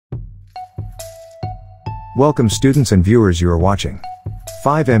Welcome students and viewers, you are watching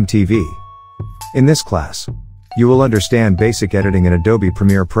 5M-TV. In this class, you will understand basic editing in Adobe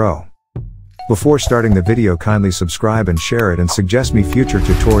Premiere Pro. Before starting the video, kindly subscribe and share it and suggest me future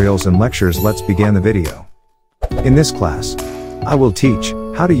tutorials and lectures. Let's begin the video. In this class, I will teach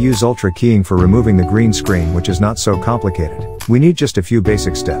how to use Ultra Keying for removing the green screen, which is not so complicated. We need just a few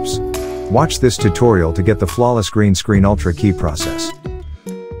basic steps. Watch this tutorial to get the flawless green screen Ultra Key process.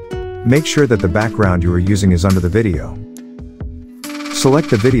 Make sure that the background you are using is under the video.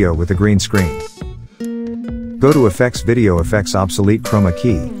 Select the video with the green screen. Go to Effects, Video Effects, Obsolete Chroma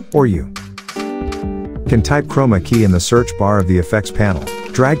Key, or you can type Chroma Key in the search bar of the effects panel.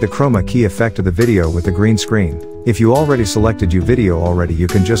 Drag the Chroma Key effect to the video with the green screen. If you already selected your video already, you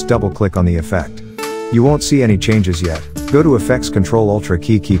can just double click on the effect. You won't see any changes yet. Go to Effects, Control Ultra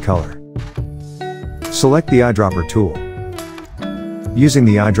Key Color. Select the eyedropper tool. Using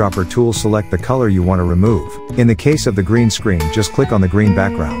the eyedropper tool, select the color you want to remove. In the case of the green screen, just click on the green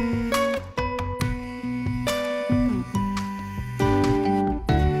background.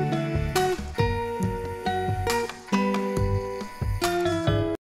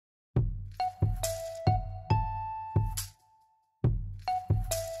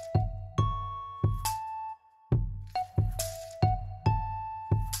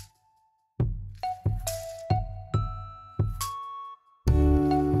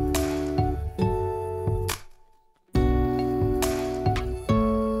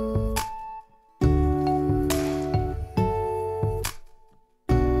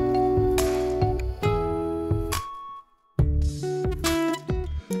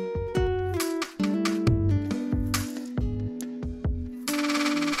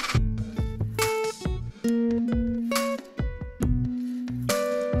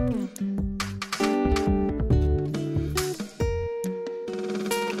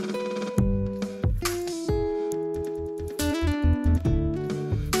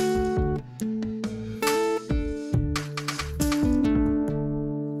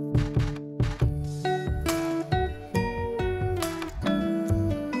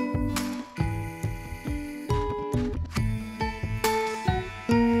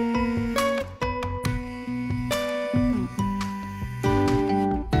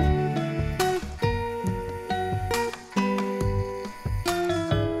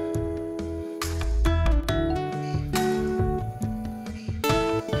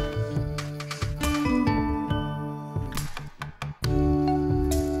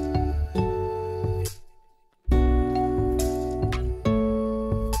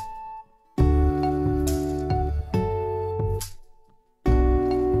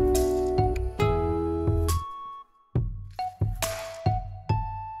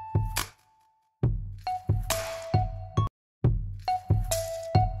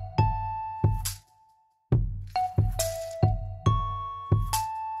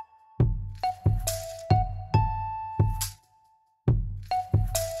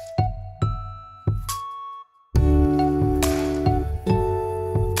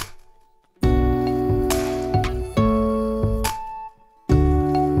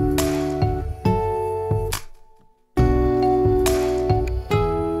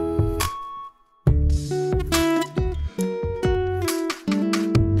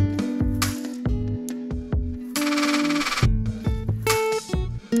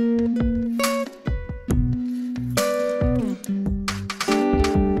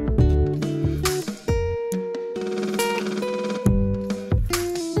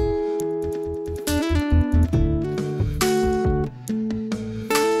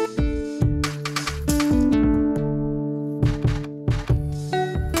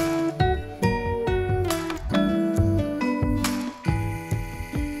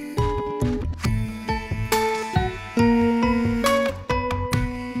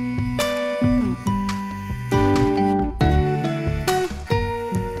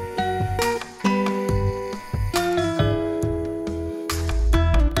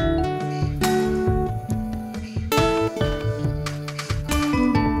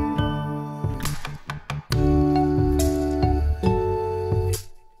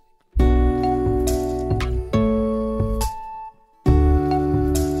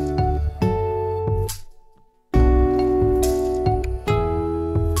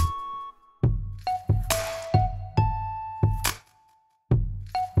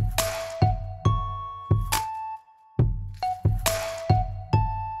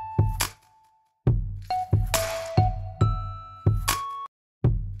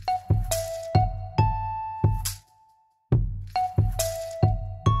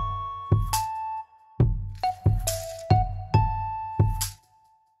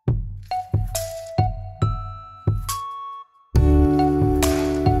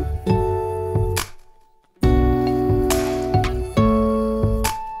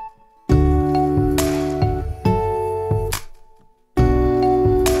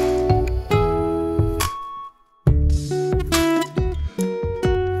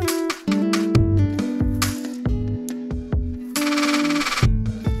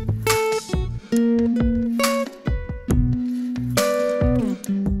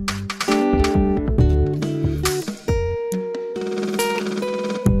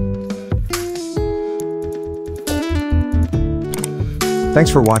 Thanks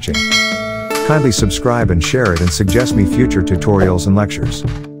for watching. Kindly subscribe and share it and suggest me future tutorials and lectures.